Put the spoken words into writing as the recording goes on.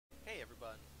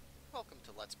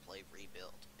to Let's Play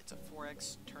Rebuild. It's a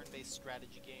 4X turn-based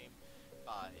strategy game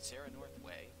by Sarah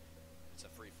Northway. It's a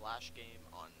free flash game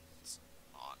on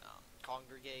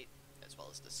Congregate, as well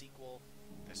as the sequel.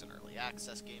 There's an early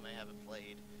access game I haven't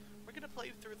played. We're gonna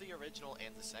play through the original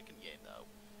and the second game, though.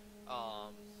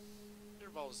 It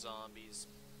involves zombies.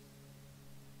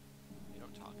 We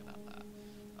don't talk about that.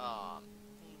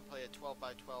 You can play a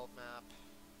 12x12 map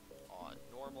on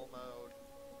normal mode.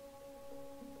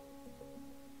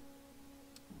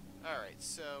 Alright,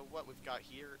 so what we've got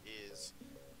here is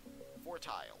 4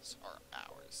 tiles are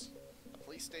ours. A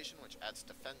police station, which adds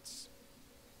defense.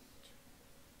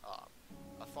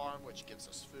 A farm, which gives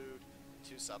us food.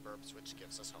 2 suburbs, which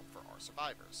gives us home for our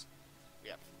survivors. We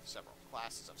have several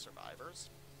classes of survivors.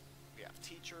 We have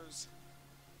teachers,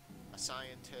 a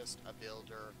scientist, a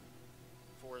builder,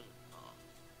 4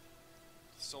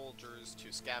 soldiers,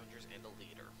 2 scavengers, and a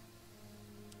leader.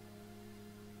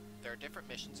 There are different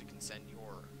missions you can send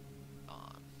your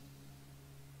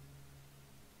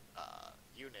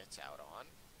units out on,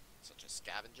 such as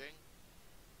scavenging,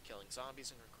 killing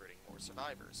zombies, and recruiting more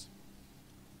survivors.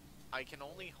 I can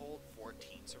only hold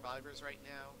 14 survivors right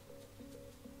now,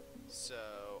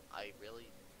 so I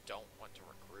really don't want to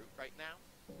recruit right now.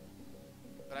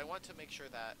 But I want to make sure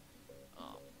that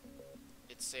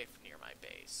it's safe near my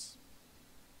base.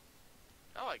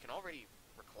 Oh, I can already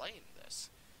reclaim this.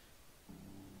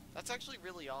 That's actually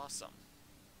really awesome,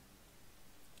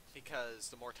 because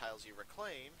the more tiles you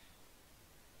reclaim...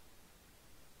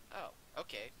 Oh,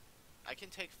 okay. I can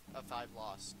take a 5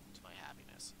 loss to my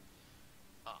happiness.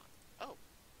 Oh,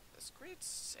 this creates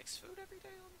 6 food every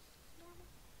day on normal?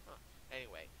 Huh.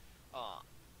 Anyway,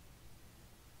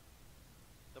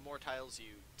 the more tiles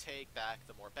you take back,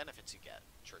 the more benefits you get.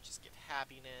 Churches give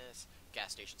happiness,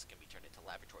 gas stations can be turned into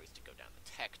laboratories to go down the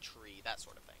tech tree, that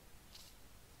sort of thing.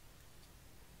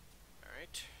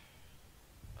 Alright.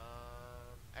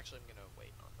 Actually, I'm gonna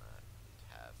wait on that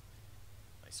and have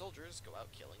my soldiers go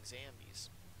out killing zambies.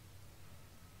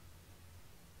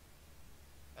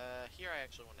 Here I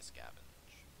actually want to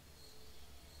scavenge.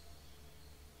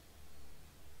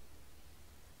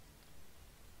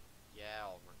 Yeah,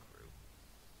 I'll recruit.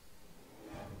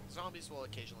 Zombies will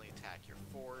occasionally attack your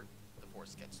fort. The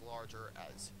force gets larger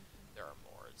as there are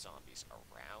more zombies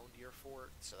around your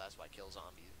fort, so that's why kill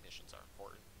zombie missions are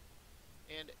important.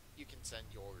 And you can send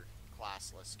your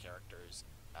classless characters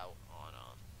out on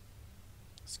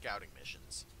scouting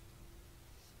missions.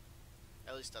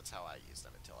 At least that's how I use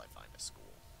them until I find a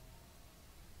school.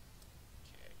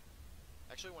 Okay.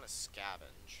 I actually want to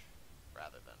scavenge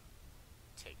rather than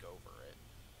take over it.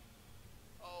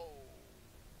 Oh.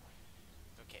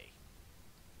 Okay.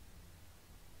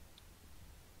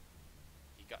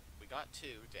 We got 2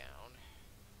 down,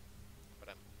 but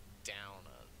I'm down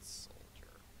a soldier.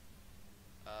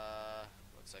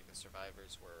 Looks like the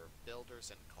survivors were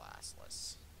builders and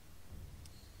classless.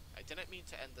 I didn't mean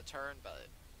to end the turn, but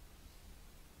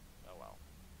oh well.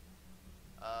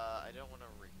 I don't want to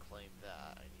reclaim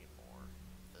that. I need more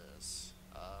of this.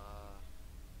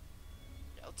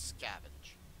 Yeah, let's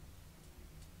scavenge.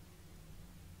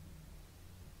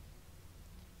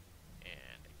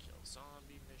 And a kill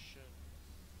zombie mission.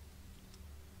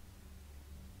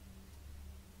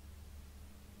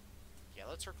 Yeah,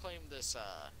 let's reclaim this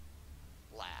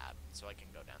lab so I can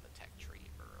go down the tech tree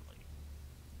early.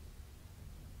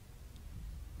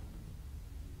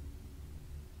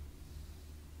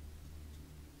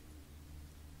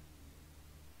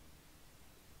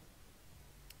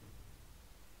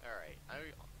 Alright,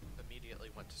 I immediately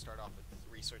went to start off with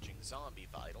researching zombie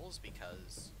vitals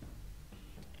because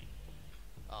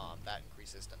that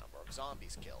increases the number of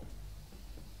zombies killed.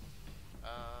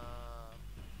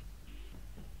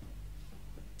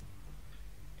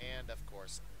 And of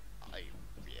course, I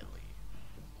really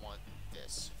want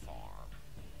this farm.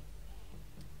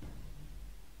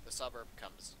 The suburb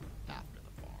comes after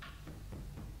the farm.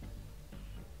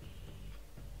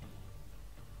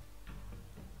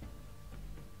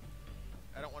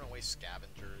 I don't want to waste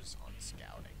scavengers on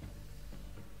scouting.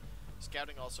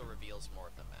 Scouting also reveals more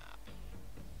of the map.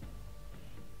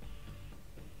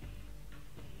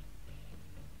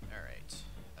 Alright.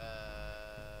 I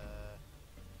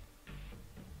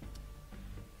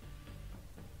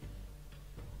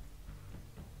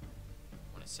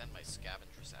want to send my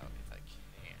scavengers out if I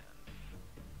can.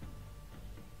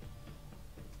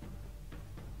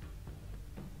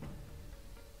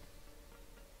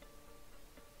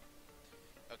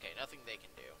 Okay, nothing they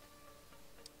can do.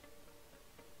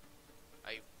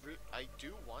 I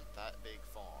do want that big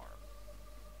farm.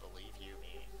 Believe you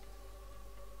me.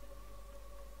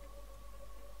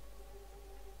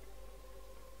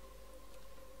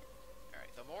 Alright,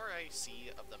 I see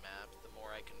of the map, the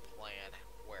more I can plan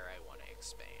where I want to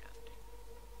expand,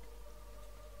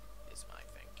 is my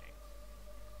thinking.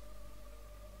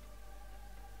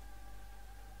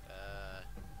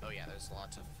 Oh yeah, there's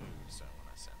lots of food, so I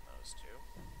want to send those too.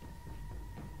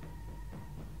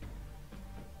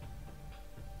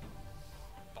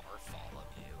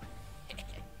 Bartholomew.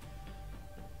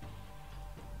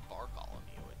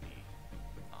 Bartholomew would be,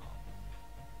 a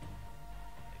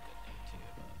good name too,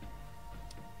 but...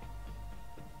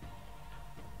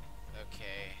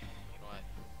 Okay, you know what?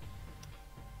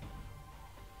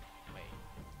 Wait,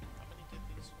 how many did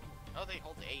these? Oh, they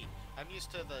hold 8. I'm used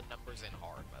to the numbers in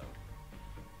hard mode.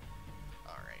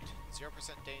 Alright,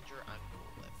 0% danger, I'm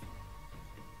cool with.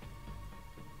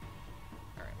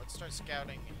 Alright, let's start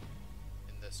scouting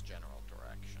in this general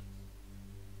direction.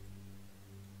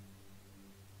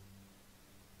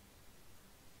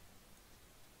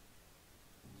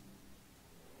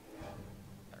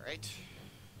 Alright.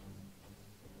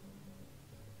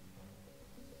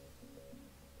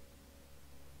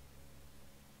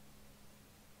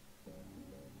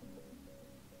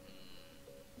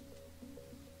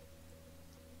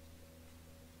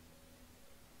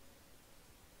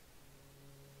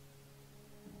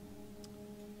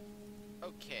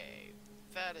 Okay,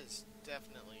 that is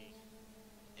definitely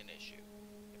an issue.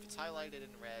 If it's highlighted in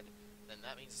red, then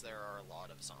that means there are a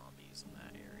lot of zombies in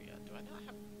that area. Do I not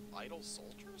have idle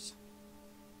soldiers?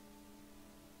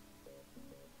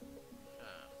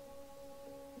 Huh.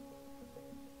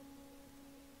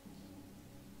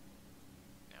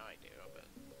 Now I do, but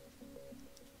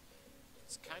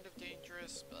it's kind of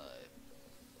dangerous, but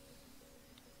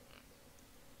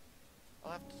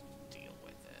I'll have to deal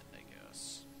with it, I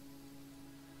guess.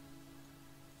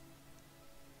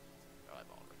 Oh, I've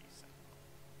already sent them.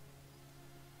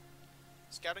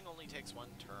 Scouting only takes 1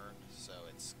 turn, so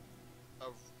it's a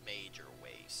major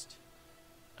waste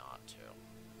not to.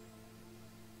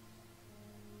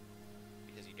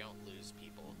 Because you don't lose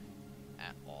people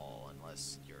at all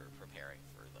unless you're preparing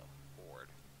for the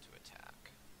horde to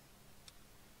attack.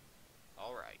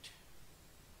 Alright.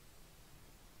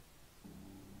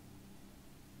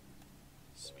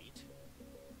 Sweet.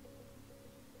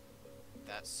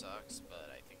 That sucks,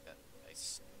 but I think that I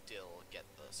still get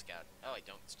the scout. Oh, I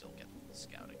don't still get the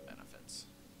scouting benefits.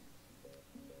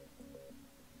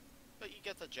 But you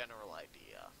get the general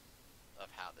idea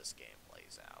of how this game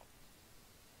plays out.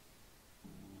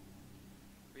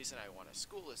 Reason I want to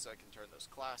school is so I can turn those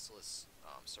classless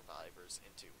survivors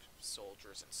into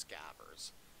soldiers and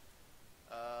scabbers.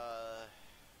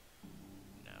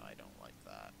 No, I don't like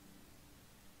that.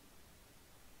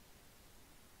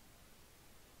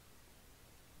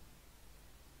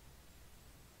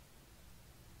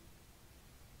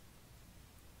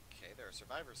 Okay, there are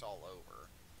survivors all over,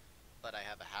 but I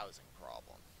have a housing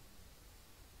problem.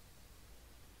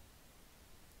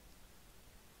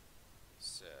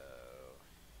 So,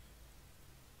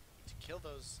 need to kill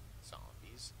those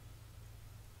zombies.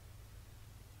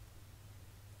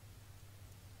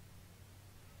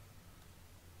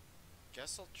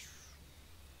 Guess I'll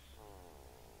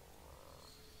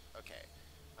okay,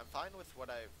 I'm fine with what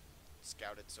I've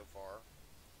scouted so far,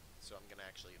 so I'm gonna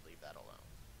actually leave that alone.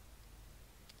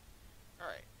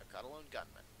 Alright, I've got a lone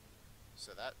gunman.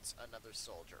 So that's another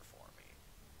soldier for me.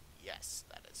 Yes,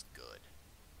 that is good.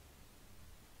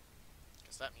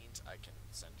 Because that means I can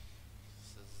send...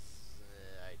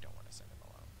 I don't want to send him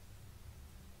alone.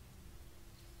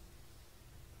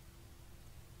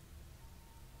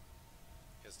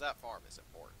 Because that farm is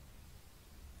important.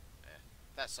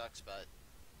 That sucks, but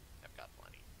I've got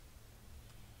plenty.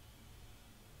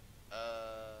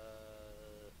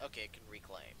 Okay, it can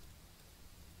reclaim.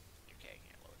 Okay, I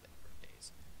can't load the number of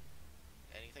days.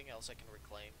 Anything else I can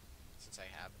reclaim, since I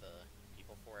have the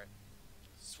people for it?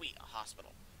 Sweet, a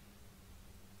hospital.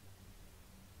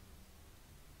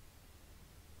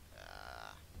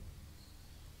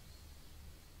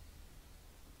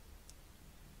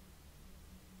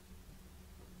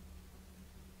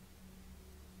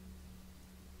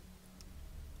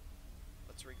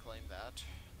 Let's reclaim that.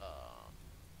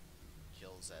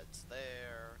 Kill Zed's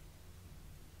there.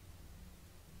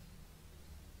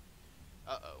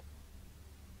 Uh-oh.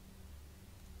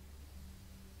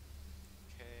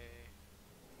 Okay.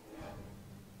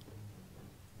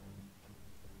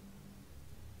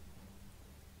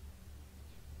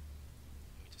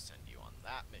 Need to send you on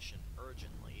that mission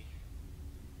urgently.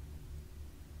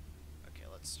 Okay,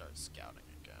 let's start scouting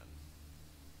again.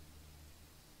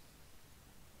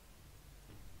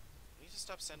 I need to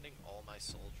stop sending all my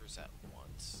soldiers at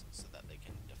once so that they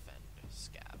can defend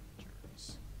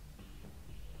scavengers.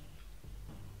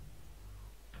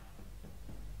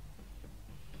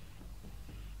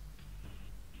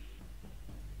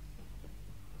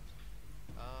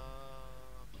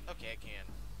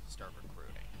 start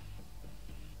recruiting.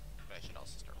 But I should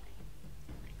also start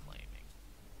reclaiming.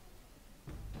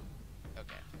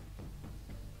 Okay.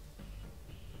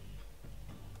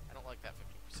 I don't like that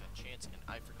 50% chance, and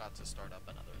I forgot to start up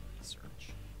another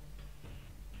research.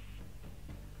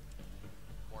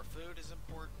 More food is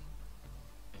important.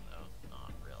 No,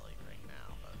 not really right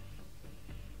now, but...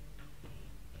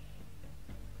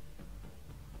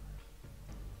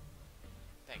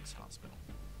 Thanks, hospital.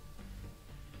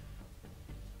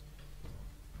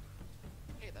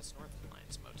 Hey, that's Northern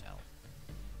Lions Motel.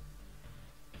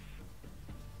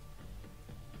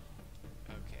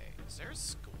 Okay, is there a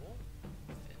school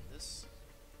within this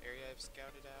area I've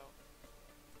scouted out?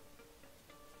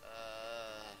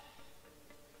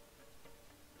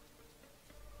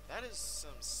 That is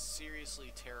some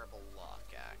seriously terrible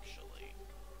luck, actually.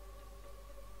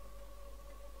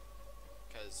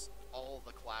 Because all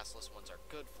the classless ones are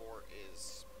good for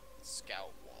is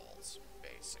scout walls,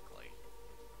 basically.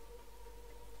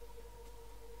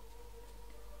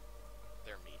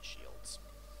 They're meat shields.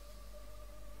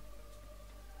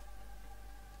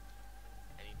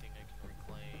 Anything I can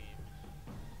reclaim?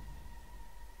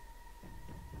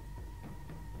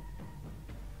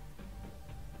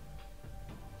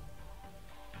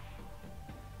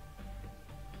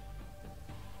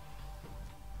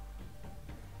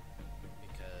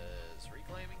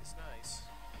 Reclaiming's nice.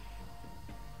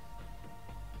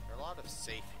 There are a lot of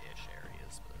safe-ish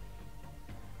areas, but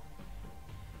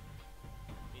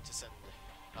need to send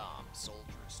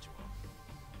soldiers to them.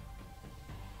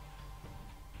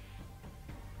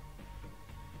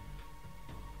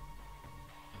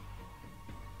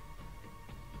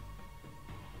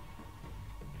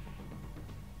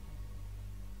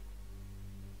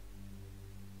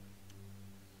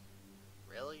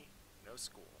 Really? No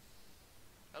school.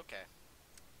 Okay.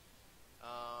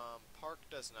 Park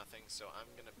does nothing, so I'm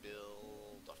gonna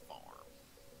build a farm.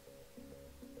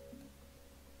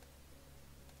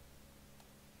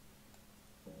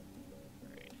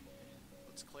 Great.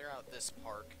 Let's clear out this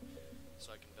park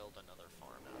so I can build another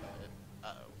farm out of it.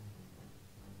 Uh-oh.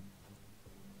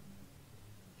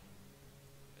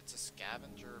 It's a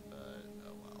scavenger, but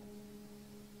oh well.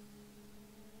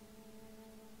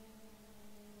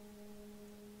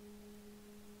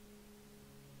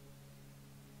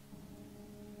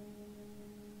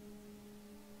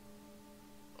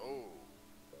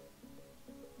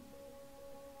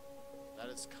 That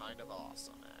is kind of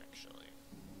awesome, actually.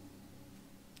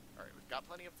 Alright, we've got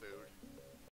plenty of food.